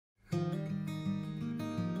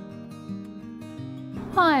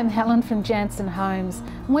Hi, I'm Helen from Jandson Homes,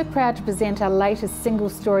 and we're proud to present our latest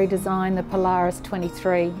single-storey design, the Polaris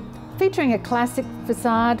 23. Featuring a classic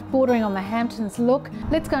facade bordering on the Hamptons look,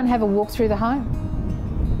 let's go and have a walk through the home.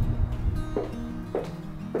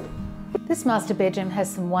 This master bedroom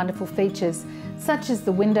has some wonderful features, such as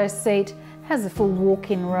the window seat, has a full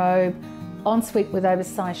walk-in robe, ensuite with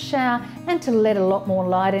oversized shower, and to let a lot more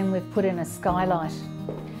light in, we've put in a skylight.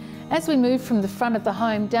 As we move from the front of the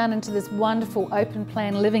home down into this wonderful open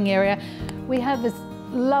plan living area, we have this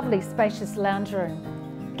lovely spacious lounge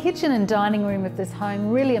room. Kitchen and dining room of this home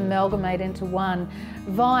really amalgamate into one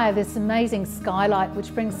via this amazing skylight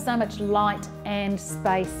which brings so much light and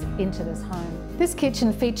space into this home. This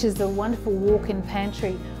kitchen features a wonderful walk-in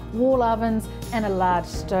pantry, wall ovens and a large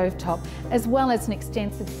stovetop, as well as an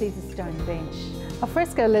extensive Caesarstone bench.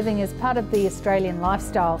 Alfresco living is part of the Australian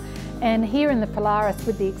lifestyle, and here in the Polaris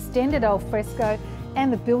with the extended alfresco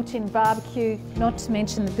and the built-in barbecue, not to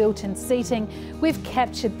mention the built-in seating, we've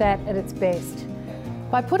captured that at its best.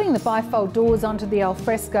 By putting the bifold doors onto the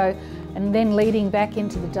alfresco and then leading back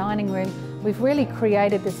into the dining room, we've really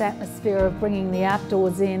created this atmosphere of bringing the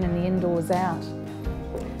outdoors in and the indoors out.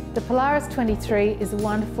 The Polaris 23 is a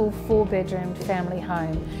wonderful 4-bedroomed family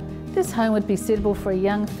home. This home would be suitable for a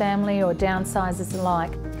young family or downsizers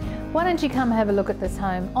alike. Why don't you come have a look at this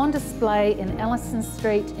home on display in Ellison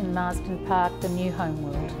Street in Marsden Park, the new home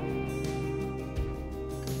world.